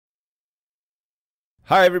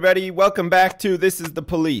Hi everybody, welcome back to This is the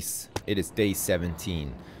Police. It is day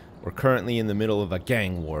 17. We're currently in the middle of a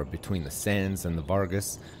gang war between the Sands and the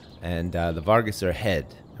Vargas, and the Vargas are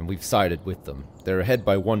ahead, and we've sided with them. They're ahead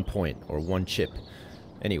by 1 point, or 1 chip.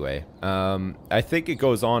 Anyway, I think it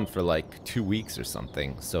goes on for like 2 weeks or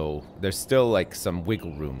something, so there's still like some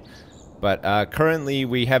wiggle room. But currently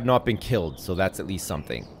we have not been killed, so that's at least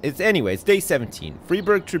something. Anyway, it's day 17.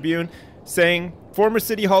 Freeburg Tribune saying, former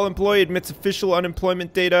City Hall employee admits official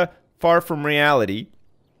unemployment data far from reality.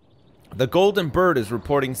 The Golden Bird is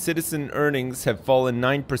reporting citizen earnings have fallen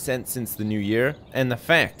 9% since the new year. And the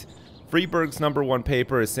fact, Freeburg's #1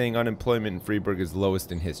 paper is saying unemployment in Freeburg is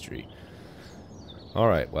lowest in history.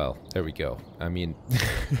 Alright, well, there we go. I mean,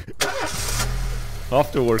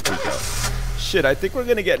 off to work we go. Shit, I think we're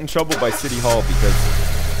gonna get in trouble by City Hall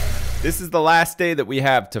because this is the last day that we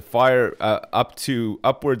have to fire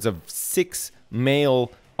upwards of 6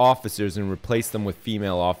 male officers and replace them with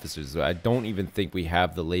female officers. I don't even think we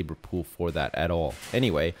have the labor pool for that at all.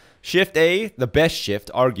 Anyway, Shift A, the best shift,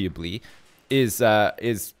 arguably, is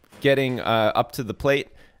getting up to the plate.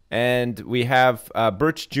 And we have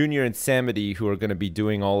Birch Jr. and Samity who are going to be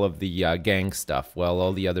doing all of the gang stuff while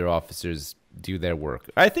all the other officers do their work.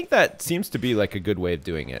 I think that seems to be like a good way of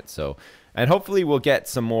doing it. So, and hopefully we'll get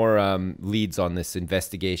some more leads on this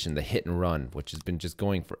investigation, the hit and run, which has been just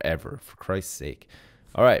going forever, for Christ's sake.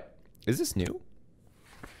 All right, is this new?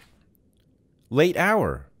 Late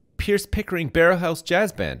Hour, Pierce Pickering Barrel House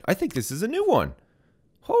Jazz Band. I think this is a new one.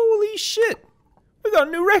 Holy shit, we got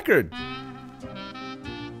a new record.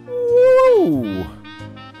 Woo!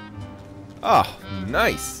 Oh,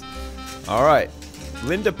 nice. All right,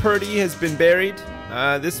 Linda Purdy has been buried.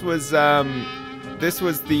 This was the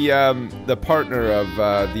partner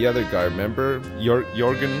of the other guy. Remember,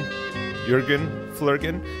 Jürgen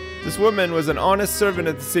Flurgen. This woman was an honest servant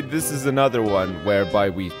of the city. This is another one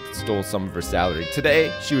whereby we stole some of her salary.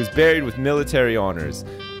 Today, she was buried with military honors.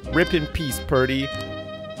 Rip in peace, Purdy.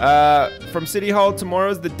 From City Hall,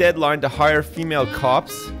 tomorrow's the deadline to hire female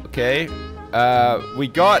cops. Okay, we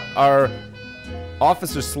got our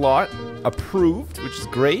officer slot approved, which is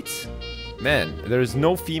great. Man, there's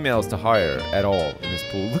no females to hire at all in this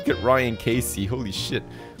pool. Look at Ryan Casey, holy shit.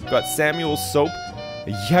 We've got Samuel Soap,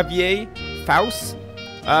 Javier Faust.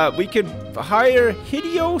 We could hire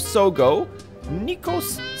Hideo Sogo,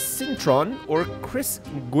 Nikos Sintron, or Chris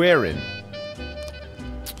Guerin.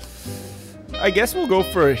 I guess we'll go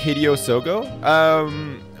for Hideo Sogo.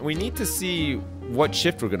 We need to see what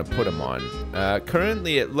shift we're going to put him on.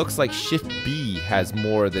 Currently, it looks like Shift B has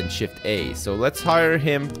more than Shift A. So let's hire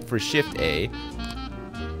him for Shift A.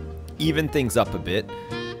 Even things up a bit.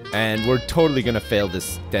 And we're totally going to fail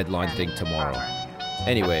this deadline thing tomorrow.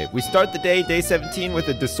 Anyway, we start the day 17, with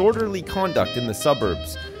a disorderly conduct in the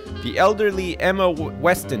suburbs. The elderly Emma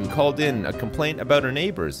Weston called in a complaint about her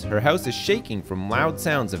neighbors. Her house is shaking from loud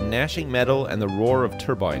sounds of gnashing metal and the roar of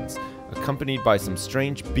turbines, accompanied by some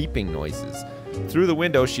strange beeping noises. Through the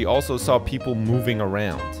window, she also saw people moving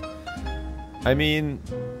around. I mean,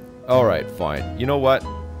 alright, fine. You know what?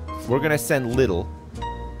 We're gonna send Little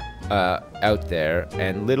out there,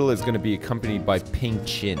 and Little is gonna be accompanied by Ping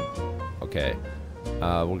Chin. Okay.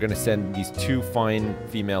 We're gonna send these 2 fine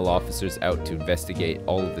female officers out to investigate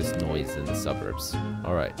all of this noise in the suburbs.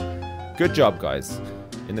 Alright. Good job, guys.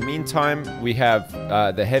 In the meantime, we have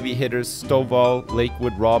the heavy hitters, Stovall,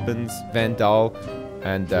 Lakewood, Robbins, Van Dahl,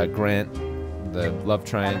 and Grant, the love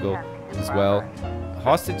triangle as well.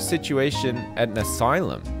 Hostage situation at an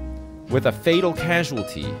asylum with a fatal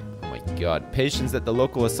casualty. Oh my god. Patients at the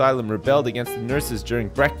local asylum rebelled against the nurses during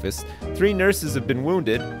breakfast. 3 nurses have been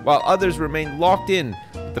wounded, while others remain locked in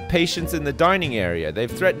with the patients in the dining area. They've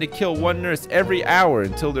threatened to kill 1 nurse every hour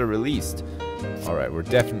until they're released. Alright, we're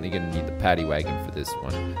definitely going to need the paddy wagon for this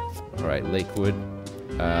one. Alright, Lakewood,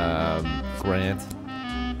 Grant,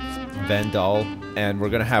 Van Dahl, and we're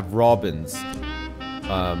going to have Robbins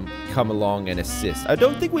come along and assist. I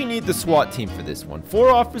don't think we need the SWAT team for this one. 4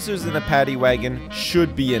 officers in a paddy wagon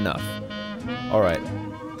should be enough. Alright,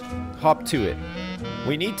 hop to it.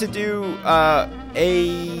 We need to do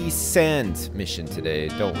a sand mission today,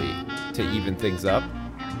 don't we? To even things up,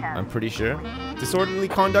 I'm pretty sure. Disorderly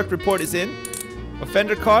conduct report is in.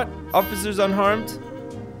 Offender caught. Officers unharmed.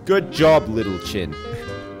 Good job, Little Chin.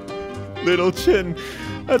 Little Chin.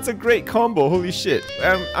 That's a great combo. Holy shit.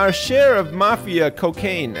 Our share of mafia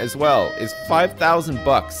cocaine as well is 5,000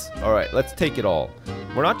 bucks. All right, let's take it all.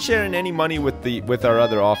 We're not sharing any money with our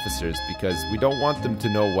other officers because we don't want them to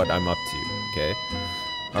know what I'm up to. Okay.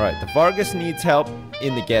 All right. The Vargas needs help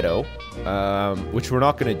in the ghetto. which we're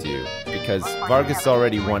not going to do because Vargas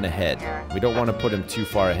already won ahead. We don't want to put him too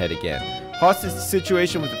far ahead again. Hostage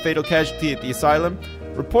situation with a fatal casualty at the asylum.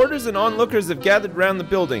 Reporters and onlookers have gathered around the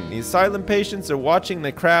building. The asylum patients are watching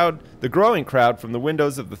the growing crowd from the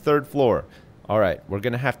windows of the 3rd floor. Alright, we're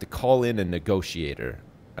going to have to call in a negotiator.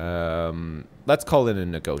 Let's call in a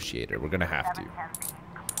negotiator. We're going to have to.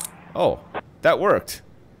 Oh, that worked.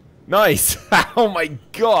 Nice. Oh my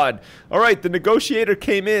god. Alright, the negotiator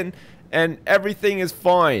came in and everything is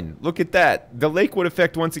fine. Look at that. The Lakewood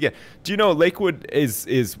effect once again. Do you know Lakewood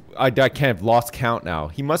is I can't have lost count now.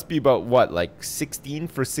 He must be about what, like 16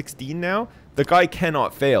 for 16 now? The guy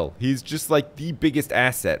cannot fail. He's just like the biggest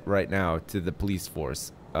asset right now to the police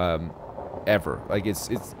force ever. Like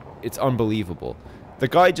it's unbelievable. The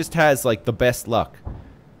guy just has like the best luck.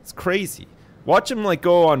 It's crazy. Watch him like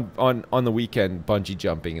go on the weekend bungee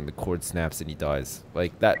jumping and the cord snaps and he dies.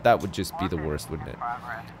 Like that would just be the worst, wouldn't it?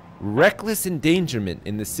 Reckless endangerment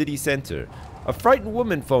in the city center. A frightened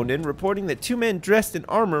woman phoned in reporting that 2 men dressed in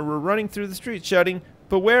armor were running through the streets shouting,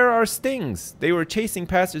 "Beware our stings!" They were chasing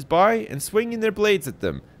passers-by and swinging their blades at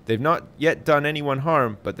them. They've not yet done anyone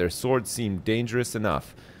harm, but their swords seem dangerous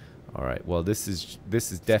enough. Alright, well this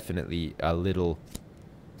is definitely a little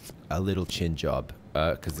chin job.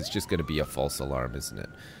 Because it's just going to be a false alarm, isn't it?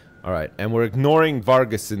 Alright, and we're ignoring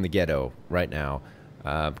Vargas in the ghetto right now.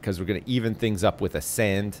 Because we're going to even things up with a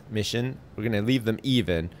sand mission. We're going to leave them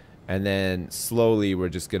even. And then slowly we're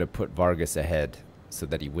just going to put Vargas ahead so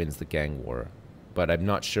that he wins the gang war. But I'm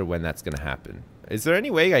not sure when that's going to happen. Is there any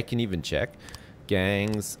way I can even check?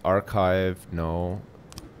 Gangs, archive, no.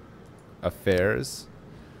 Affairs.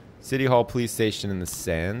 City Hall Police Station in the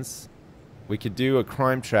Sands. We could do a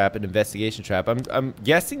crime trap, an investigation trap. I'm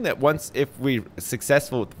guessing that if we're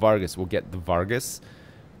successful with Vargas, we'll get the Vargas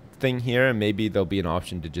thing here, and maybe there'll be an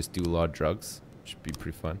option to just do a lot of drugs. Should be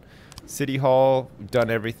pretty fun. City Hall, we've done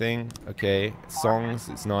everything. Okay, songs,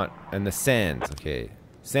 it's not. And the Sands, okay.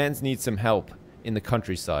 Sands needs some help in the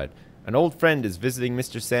countryside. An old friend is visiting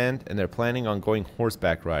Mr. Sand, and they're planning on going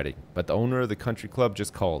horseback riding. But the owner of the country club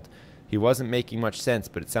just called. He wasn't making much sense,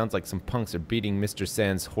 but it sounds like some punks are beating Mr.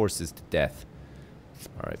 Sand's horses to death.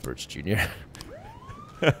 Alright, Birch Jr.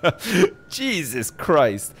 Jesus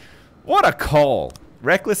Christ. What a call.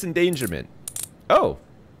 Reckless endangerment. Oh.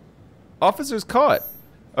 Officers caught.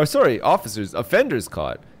 Oh, sorry, offenders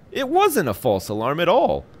caught. It wasn't a false alarm at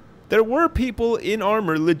all. There were people in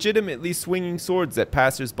armor legitimately swinging swords at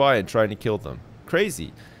passers-by and trying to kill them.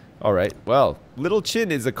 Crazy. Alright, well, Little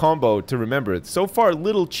Chin is a combo to remember. So far,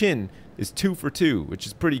 Little Chin is 2 for 2, which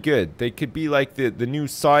is pretty good. They could be like the new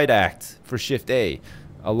side act for Shift A,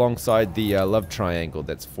 alongside the love triangle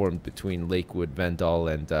that's formed between Lakewood, Vandal,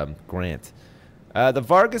 and Grant. The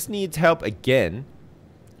Vargas needs help again.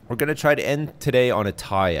 We're going to try to end today on a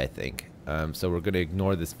tie, I think. So we're going to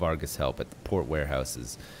ignore this Vargas help at the port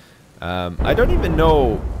warehouses. I don't even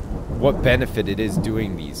know what benefit it is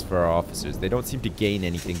doing these for our officers. They don't seem to gain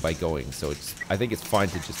anything by going, so I think it's fine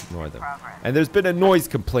to just ignore them. And there's been a noise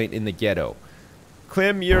complaint in the ghetto.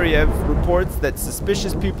 Klim Yuriev reports that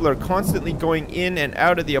suspicious people are constantly going in and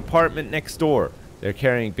out of the apartment next door. They're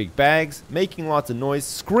carrying big bags, making lots of noise,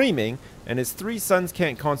 screaming, and his 3 sons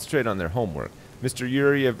can't concentrate on their homework. Mr.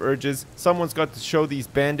 Yuriev urges, someone's got to show these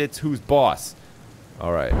bandits who's boss.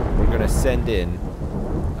 Alright, we're gonna send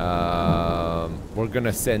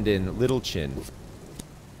in Little Chin,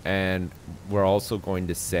 and we're also going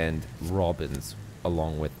to send Robbins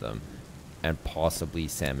along with them, and possibly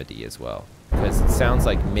Samedi as well, because it sounds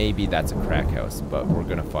like maybe that's a crack house, but we're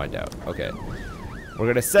gonna find out. Okay, we're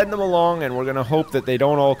gonna send them along, and we're gonna hope that they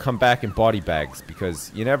don't all come back in body bags,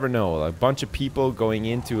 because you never know. A bunch of people going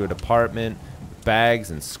into an apartment, bags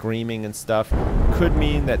and screaming and stuff, could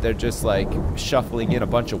mean that they're just like shuffling in a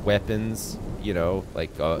bunch of weapons, you know, like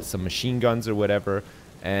some machine guns or whatever,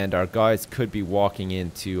 and our guys could be walking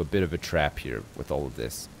into a bit of a trap here with all of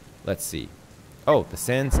this. Let's see. Oh, the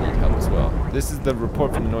Sands need help as well. This is the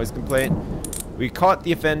report from the noise complaint. We caught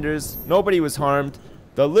the offenders, nobody was harmed,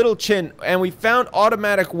 the Little Chin, and we found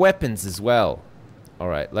automatic weapons as well.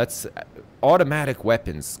 Alright, let's automatic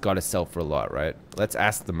weapons gotta sell for a lot, right? Let's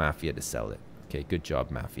ask the Mafia to sell it. Okay, good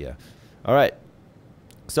job, Mafia. Alright.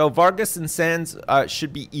 So Vargas and Sands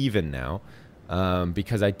should be even now.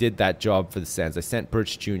 Because I did that job for the Sands. I sent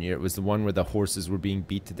Birch Jr. It was the one where the horses were being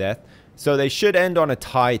beat to death. So they should end on a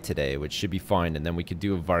tie today, which should be fine. And then we could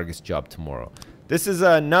do a Vargas job tomorrow. This is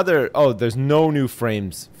another... Oh, there's no new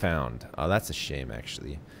frames found. Oh, that's a shame,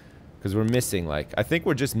 actually. Because we're missing, like... I think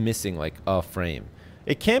we're just missing, like, a frame.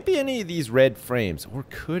 It can't be any of these red frames. Or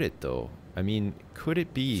could it, though? I mean, could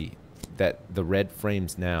it be that the red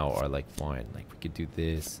frames now are, like, fine? Like, we could do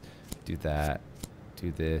do that.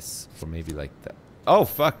 Do this. Or maybe like that. Oh,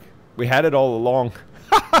 fuck. We had it all along.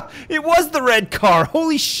 It was the red car.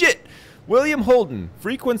 Holy shit. William Holden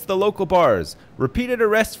frequents the local bars. Repeated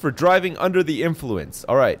arrests for driving under the influence.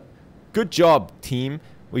 All right. Good job, team.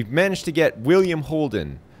 We've managed to get William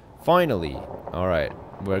Holden. Finally. All right.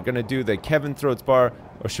 We're going to do the Kevin Throats bar,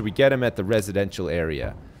 or should we get him at the residential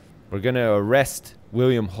area? We're going to arrest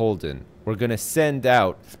William Holden. We're going to send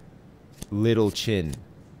out Little Chin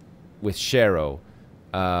with Shero.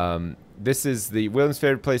 This is the William's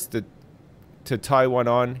favorite place to tie one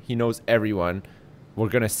on. He knows everyone. We're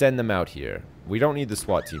going to send them out here. We don't need the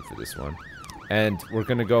SWAT team for this one. And we're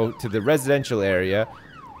going to go to the residential area,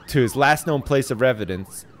 to his last known place of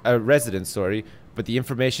residence, but the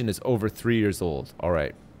information is over 3 years old. All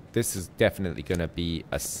right. This is definitely going to be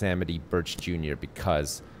a Samity Birch Jr.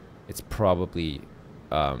 because it's probably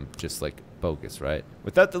just like bogus, right?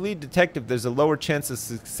 Without the lead detective, there's a lower chance of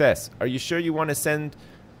success. Are you sure you want to send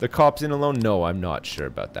the cops in alone? No, I'm not sure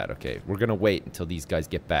about that. Okay, we're going to wait until these guys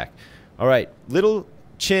get back. All right, Little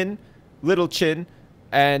Chin,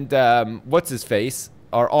 and what's his face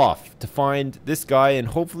are off to find this guy, and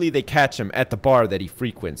hopefully they catch him at the bar that he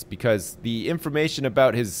frequents, because the information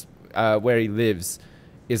about his where he lives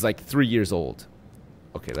is like 3 years old.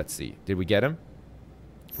 Okay, let's see. Did we get him?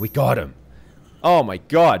 We got him. Oh my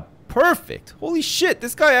god, perfect. Holy shit,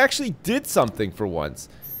 this guy actually did something for once.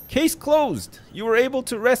 Case closed. You were able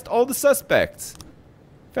to arrest all the suspects.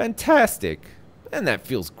 Fantastic. And that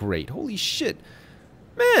feels great. Holy shit.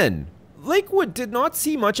 Man, Lakewood did not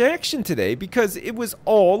see much action today because it was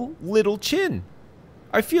all Little Chin.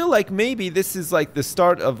 I feel like maybe this is like the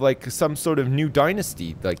start of like some sort of new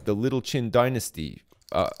dynasty, like the Little Chin dynasty,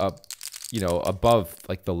 you know, above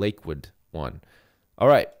like the Lakewood one. All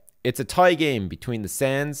right, it's a tie game between the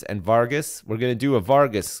Sands and Vargas. We're gonna do a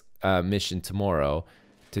Vargas mission tomorrow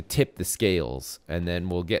to tip the scales, and then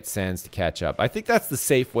we'll get Sands to catch up. I think that's the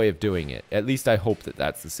safe way of doing it. At least I hope that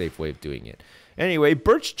that's the safe way of doing it. Anyway,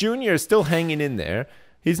 Birch Jr. is still hanging in there.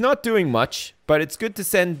 He's not doing much, but it's good to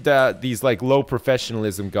send these like low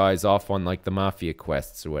professionalism guys off on like the mafia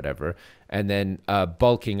quests or whatever, and then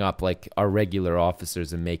bulking up like our regular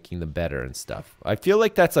officers and making them better and stuff. I feel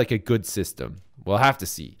like that's like a good system. We'll have to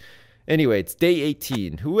see. Anyway, it's day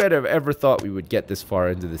 18. Who would have ever thought we would get this far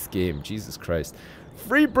into this game? Jesus Christ.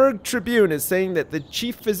 Freeburg Tribune is saying that the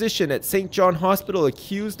chief physician at St. John Hospital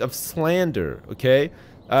accused of slander, okay?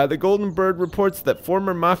 The Golden Bird reports that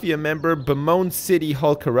former mafia member bemoans City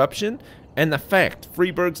Hall corruption, and the fact,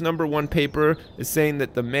 Freeburg's #1 paper is saying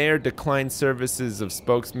that the mayor declined services of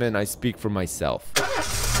spokesman. I speak for myself.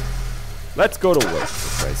 Let's go to work,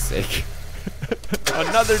 for Christ's sake.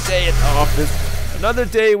 Another day at the office. Another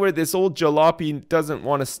day where this old jalopy doesn't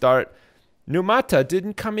want to start. Numata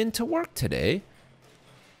didn't come into work today.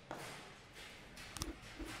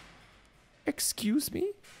 Excuse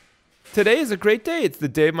me? Today is a great day. It's the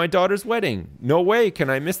day of my daughter's wedding. No way. Can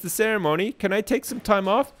I miss the ceremony? Can I take some time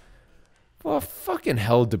off? Well, fucking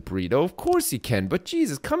hell, DeBrito. Of course you can. But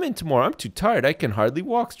Jesus, come in tomorrow. I'm too tired. I can hardly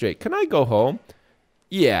walk straight. Can I go home?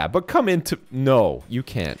 Yeah, but come in to... No, you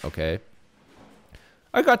can't, okay?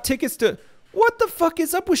 I got tickets to... What the fuck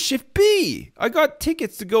is up with Shift B? I got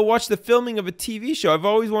tickets to go watch the filming of a TV show. I've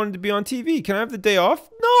always wanted to be on TV. Can I have the day off?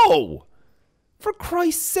 No! For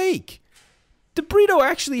Christ's sake. DeBrito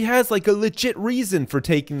actually has like a legit reason for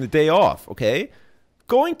taking the day off, okay?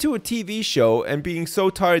 Going to a TV show and being so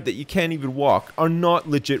tired that you can't even walk are not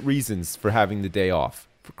legit reasons for having the day off.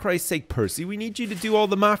 For Christ's sake, Percy, we need you to do all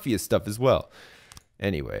the mafia stuff as well.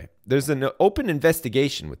 Anyway, there's an open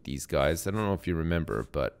investigation with these guys. I don't know if you remember,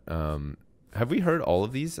 but have we heard all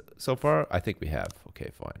of these so far? I think we have. Okay,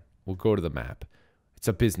 fine. We'll go to the map. It's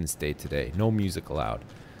a business day today. No music allowed.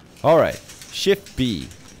 All right, Shift B.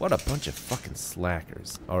 What a bunch of fucking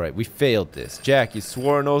slackers. Alright, we failed this. Jack, you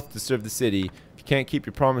swore an oath to serve the city. If you can't keep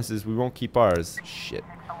your promises, we won't keep ours. Shit.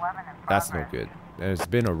 That's no good. There's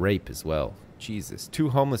been a rape as well. Jesus. 2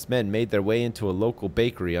 homeless men made their way into a local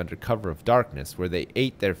bakery under cover of darkness, where they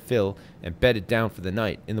ate their fill and bedded down for the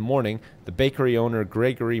night. In the morning, the bakery owner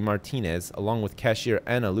Gregory Martinez, along with cashier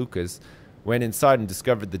Ana Lucas, went inside and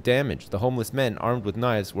discovered the damage. The homeless men, armed with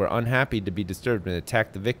knives, were unhappy to be disturbed and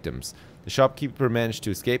attacked the victims. The shopkeeper managed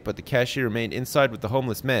to escape, but the cashier remained inside with the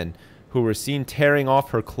homeless men, who were seen tearing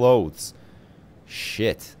off her clothes.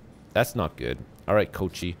 Shit. That's not good. Alright,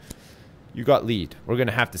 Kochi. You got lead. We're going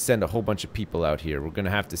to have to send a whole bunch of people out here. We're going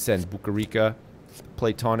to have to send Bukarika,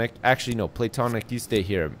 Platonic. Actually, no, Platonic, you stay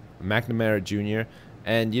here. McNamara Jr.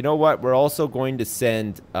 And you know what? We're also going to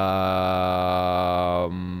send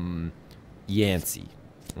Yancey.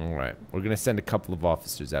 Alright. We're going to send a couple of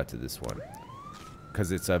officers out to this one.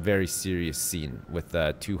 because it's a very serious scene with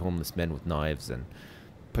 2 homeless men with knives and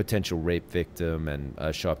potential rape victim and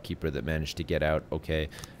a shopkeeper that managed to get out okay.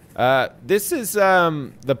 This is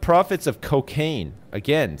the profits of cocaine.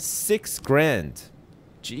 Again, 6 grand.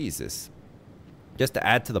 Jesus. Just to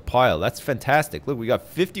add to the pile. That's fantastic. Look, we got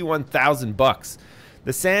 51,000 bucks.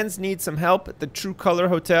 The Sands need some help at the True Color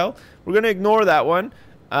Hotel. We're going to ignore that one.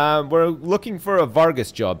 We're looking for a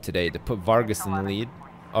Vargas job today to put Vargas in the lead.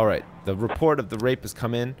 All right. The report of the rape has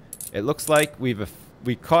come in. It looks like we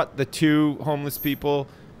caught the 2 homeless people.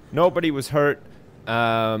 Nobody was hurt.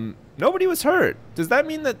 Nobody was hurt. Does that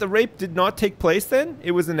mean that the rape did not take place then?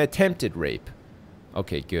 It was an attempted rape.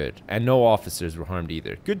 Okay, good. And no officers were harmed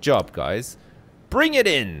either. Good job, guys. Bring it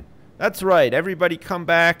in. That's right. Everybody come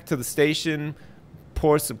back to the station,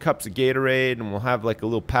 pour some cups of Gatorade, and we'll have like a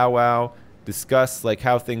little powwow, discuss like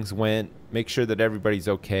how things went, make sure that everybody's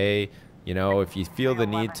okay. You know, if you feel the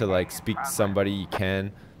need to like speak to somebody, you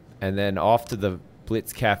can. And then off to the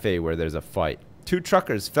Blitz Cafe where there's a fight. 2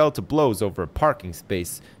 truckers fell to blows over a parking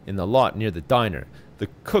space in the lot near the diner. The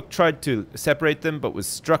cook tried to separate them but was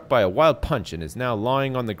struck by a wild punch and is now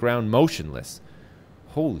lying on the ground motionless.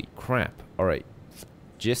 Holy crap. Alright.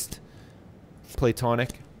 Gist.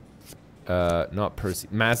 Platonic. Not Percy.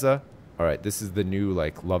 Mazza. Alright, this is the new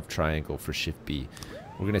like love triangle for Shift B.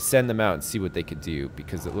 We're going to send them out and see what they can do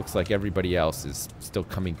because it looks like everybody else is still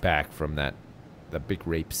coming back from that big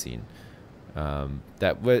rape scene.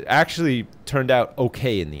 That actually turned out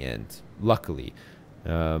okay in the end, luckily,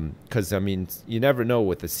 because I mean you never know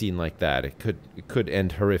with a scene like that. It could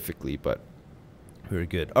end horrifically, but very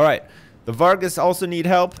good. All right, the Vargas also need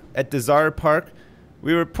help at Desire Park.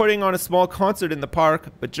 We were putting on a small concert in the park,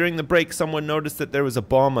 but during the break someone noticed that there was a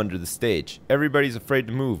bomb under the stage. Everybody's afraid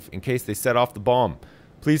to move in case they set off the bomb.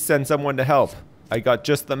 Please send someone to help. I got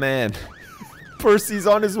just the man. Percy's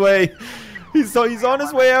on his way. He's on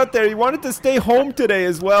his way out there. He wanted to stay home today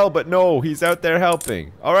as well, but no, he's out there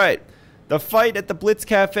helping. All right. The fight at the Blitz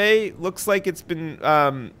Cafe looks like it's been,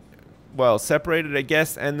 well, separated, I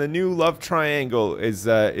guess. And the new love triangle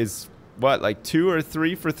is what, like 2 or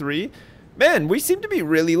 3 for 3? Man, we seem to be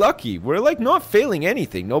really lucky. We're, like, not failing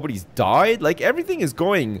anything. Nobody's died. Like, everything is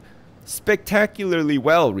going spectacularly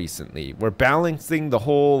well recently. We're balancing the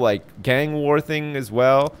whole, like, gang war thing as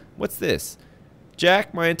well. What's this?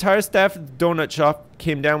 Jack, my entire staff at the donut shop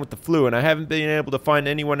came down with the flu, and I haven't been able to find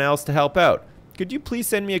anyone else to help out. Could you please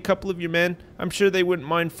send me a couple of your men? I'm sure they wouldn't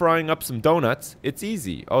mind frying up some donuts. It's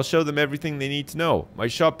easy. I'll show them everything they need to know. My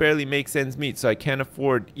shop barely makes ends meet, so I can't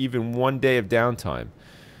afford even 1 day of downtime.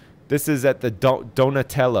 This is at the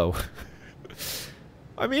Donatello.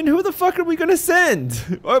 I mean, who the fuck are we gonna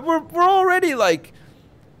send? We're already, like,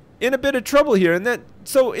 in a bit of trouble here, and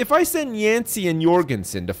so if I send Yancey and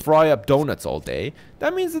Jorgensen to fry up donuts all day,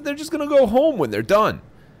 that means that they're just gonna go home when they're done.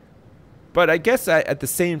 But I guess at the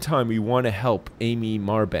same time we want to help Amy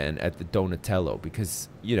Marban at the Donatello because,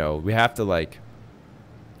 you know, we have to, like,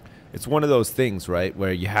 it's one of those things, right,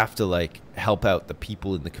 where you have to, like, help out the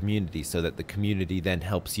people in the community so that the community then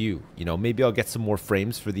helps you. You know, maybe I'll get some more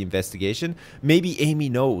frames for the investigation. Maybe Amy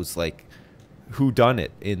knows, like, who done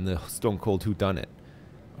it in the Stone Cold Who Done It.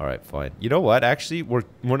 All right, fine. You know what? Actually, we're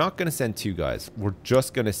not going to send 2 guys. We're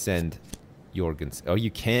just going to send Jorgensen. Oh,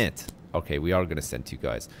 you can't. Okay, we are going to send 2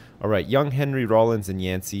 guys. All right, young Henry Rollins and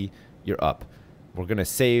Yancey, you're up. We're going to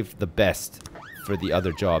save the best for the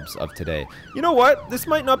other jobs of today. You know what? This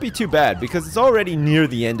might not be too bad because it's already near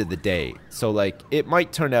the end of the day. So, like, it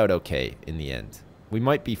might turn out okay in the end. We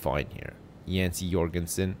might be fine here. Yancey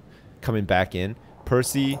Jorgensen coming back in.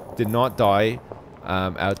 Percy did not die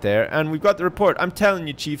out there. And we've got the report. I'm telling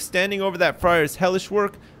you, Chief, standing over that fryer's hellish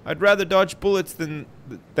work. I'd rather dodge bullets than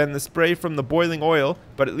the spray from the boiling oil.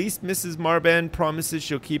 But at least Mrs. Marban promises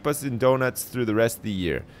she'll keep us in donuts through the rest of the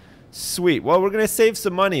year. Sweet. Well, we're going to save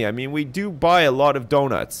some money. I mean, we do buy a lot of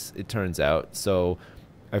donuts, it turns out. So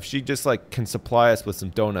if she just, like, can supply us with some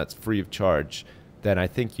donuts free of charge, then I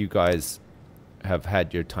think you guys have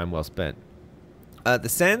had your time well spent. The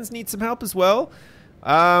Sands need some help as well.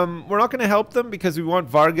 We're not going to help them because we want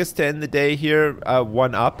Vargas to end the day here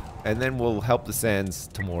 1 up, and then we'll help the Sands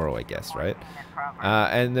tomorrow, I guess, right?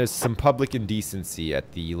 And there's some public indecency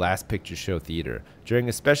at the Last Picture Show Theater. During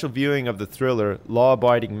a special viewing of the thriller Law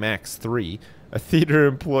Abiding Max 3, a theater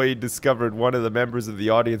employee discovered one of the members of the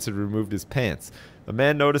audience had removed his pants. The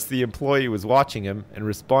man noticed the employee was watching him and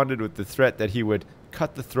responded with the threat that he would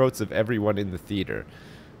cut the throats of everyone in the theater.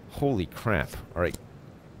 Holy crap. All right.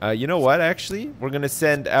 You know what, actually? We're going to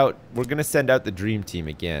send out the Dream Team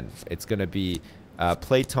again. It's going to be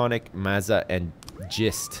Platonic, Mazza, and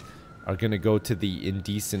Gist are going to go to the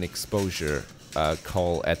indecent exposure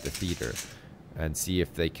call at the theater. and see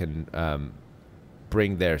if they can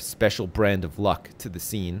bring their special brand of luck to the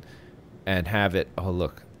scene and have it. Oh,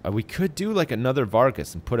 look. We could do like another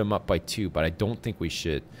Vargas and put him up by 2, but I don't think we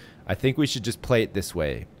should. I think we should just play it this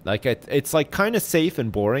way. Like, it's like kind of safe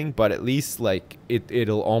and boring, but at least like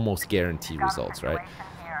it'll almost guarantee results, right?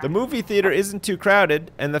 The movie theater isn't too crowded,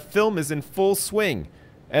 and the film is in full swing.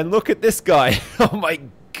 And look at this guy. Oh my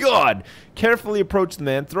God. Carefully approach the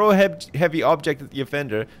man, throw a heavy object at the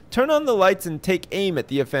offender, turn on the lights and take aim at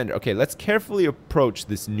the offender. Okay, let's carefully approach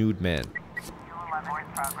this nude man.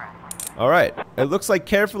 Alright, it looks like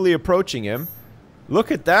carefully approaching him.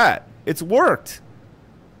 Look at that. It's worked.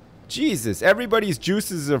 Jesus, everybody's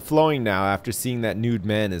juices are flowing now after seeing that nude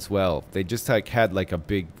man as well. They just like had like a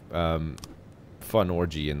big fun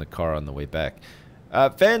orgy in the car on the way back.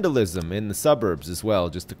 Vandalism in the suburbs as well,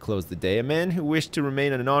 just to close the day. A man who wished to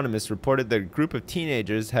remain anonymous reported that a group of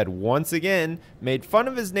teenagers had once again made fun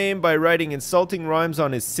of his name by writing insulting rhymes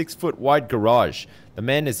on his 6-foot-wide garage. The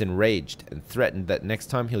man is enraged and threatened that next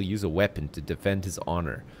time he'll use a weapon to defend his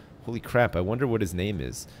honor. Holy crap, I wonder what his name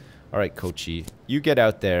is. Alright, Kochi, you get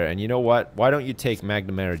out there, and you know what? Why don't you take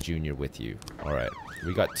McNamara Jr. with you? Alright,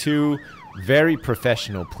 we got 2 very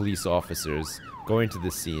professional police officers going to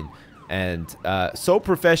this scene. And so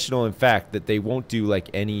professional, in fact, that they won't do like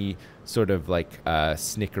any sort of like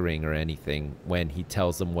snickering or anything when he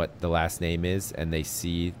tells them what the last name is and they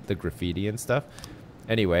see the graffiti and stuff.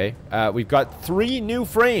 Anyway, we've got 3 new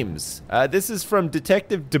frames. This is from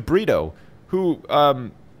Detective DeBrito, who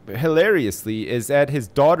hilariously is at his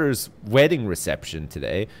daughter's wedding reception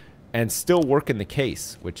today and still working the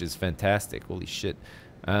case, which is fantastic. Holy shit.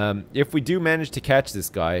 If we do manage to catch this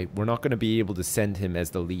guy, we're not going to be able to send him as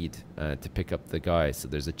the lead to pick up the guy, so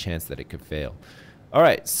there's a chance that it could fail.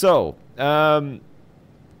 Alright, so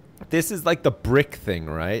this is like the brick thing,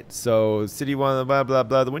 right? So city one, blah blah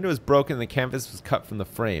blah, the window was broken, the canvas was cut from the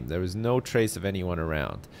frame, there was no trace of anyone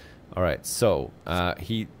around. Alright, so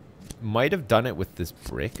he might have done it with this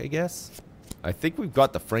brick, I guess. I think we've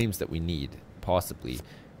got the frames that we need, possibly.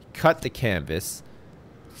 Cut the canvas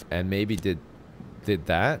and maybe did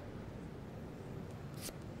that.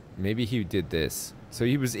 Maybe he did this. So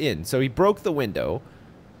he was in. So he broke the window,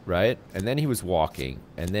 right? And then he was walking.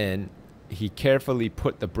 And then he carefully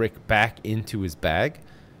put the brick back into his bag,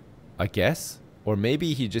 I guess. Or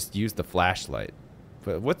maybe he just used the flashlight.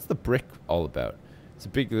 But what's the brick all about? It's a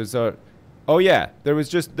big... There's a... Oh yeah, there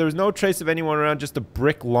was no trace of anyone around, just a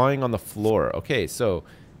brick lying on the floor. Okay, so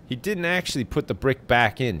he didn't actually put the brick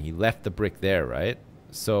back in. He left the brick there, right?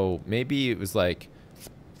 So maybe it was like,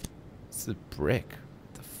 it's a brick.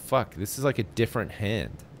 What the fuck? This is like a different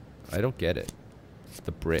hand. I don't get it.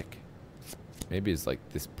 The brick. Maybe it's like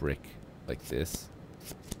this brick, like this.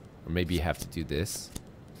 Or maybe you have to do this.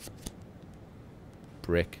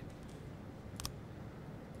 Brick.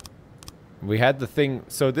 We had the thing.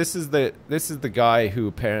 So this is the guy who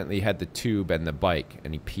apparently had the tube and the bike,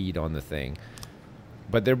 and he peed on the thing.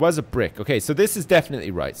 But there was a brick. Okay, so this is definitely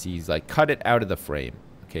right. So he's like cut it out of the frame.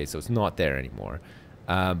 Okay, so it's not there anymore.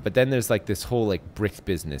 But then there's like this whole like brick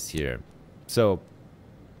business here. So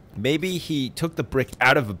maybe he took the brick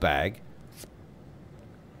out of a bag,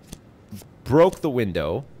 broke the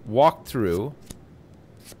window, walked through.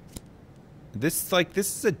 This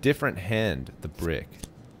is a different hand, the brick.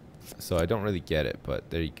 So I don't really get it, but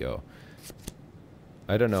there you go.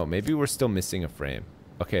 I don't know. Maybe we're still missing a frame.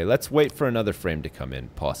 Okay, let's wait for another frame to come in,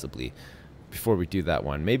 possibly, before we do that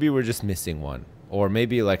one. Maybe we're just missing one. Or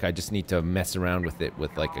maybe, like, I just need to mess around with it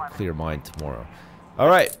with, like, a clear mind tomorrow.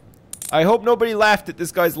 Alright. I hope nobody laughed at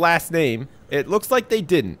this guy's last name. It looks like they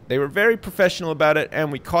didn't. They were very professional about it,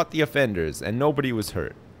 and we caught the offenders, and nobody was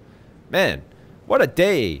hurt. Man, what a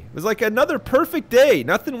day. It was like another perfect day.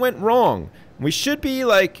 Nothing went wrong. We should be,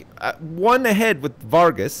 like, 1 ahead with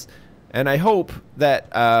Vargas, and I hope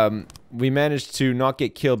that, we managed to not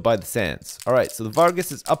get killed by the Sands. Alright, so the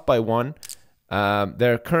Vargas is up by 1.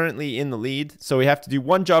 They're currently in the lead, so we have to do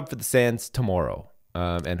 1 job for the Sands tomorrow.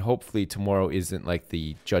 And hopefully tomorrow isn't like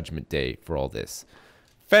the judgment day for all this.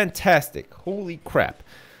 Fantastic. Holy crap.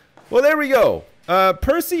 Well, there we go.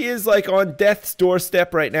 Percy is like on death's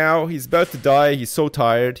doorstep right now. He's about to die. He's so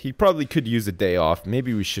tired. He probably could use a day off.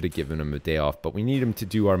 Maybe we should have given him a day off, but we need him to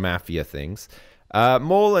do our mafia things.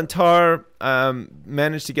 Mole and Tar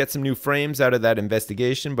managed to get some new frames out of that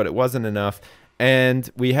investigation, but it wasn't enough. And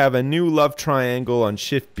we have a new love triangle on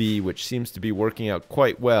Shift B, which seems to be working out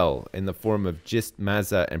quite well in the form of Gist,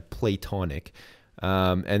 Mazza, and Platonic.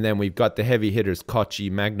 And then we've got the heavy hitters, Kochi,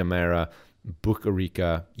 McNamara,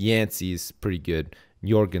 Bukarika, Yancey's pretty good.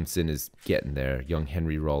 Jorgensen is getting there. Young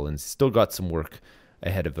Henry Rollins still got some work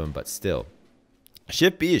ahead of him, but still.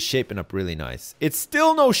 Shift B is shaping up really nice. It's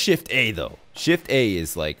still no Shift A, though. Shift A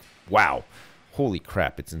is like, wow. Holy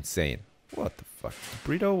crap, it's insane. What the fuck?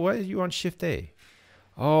 Burrito, why are you on Shift A?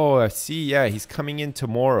 Oh, I see. Yeah, he's coming in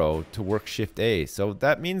tomorrow to work Shift A. So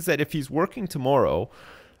that means that if he's working tomorrow,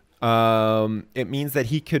 it means that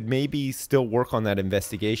he could maybe still work on that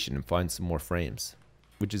investigation and find some more frames,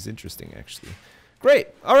 which is interesting, actually. Great.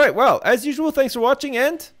 All right. Well, as usual, thanks for watching,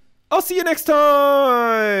 and I'll see you next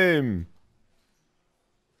time.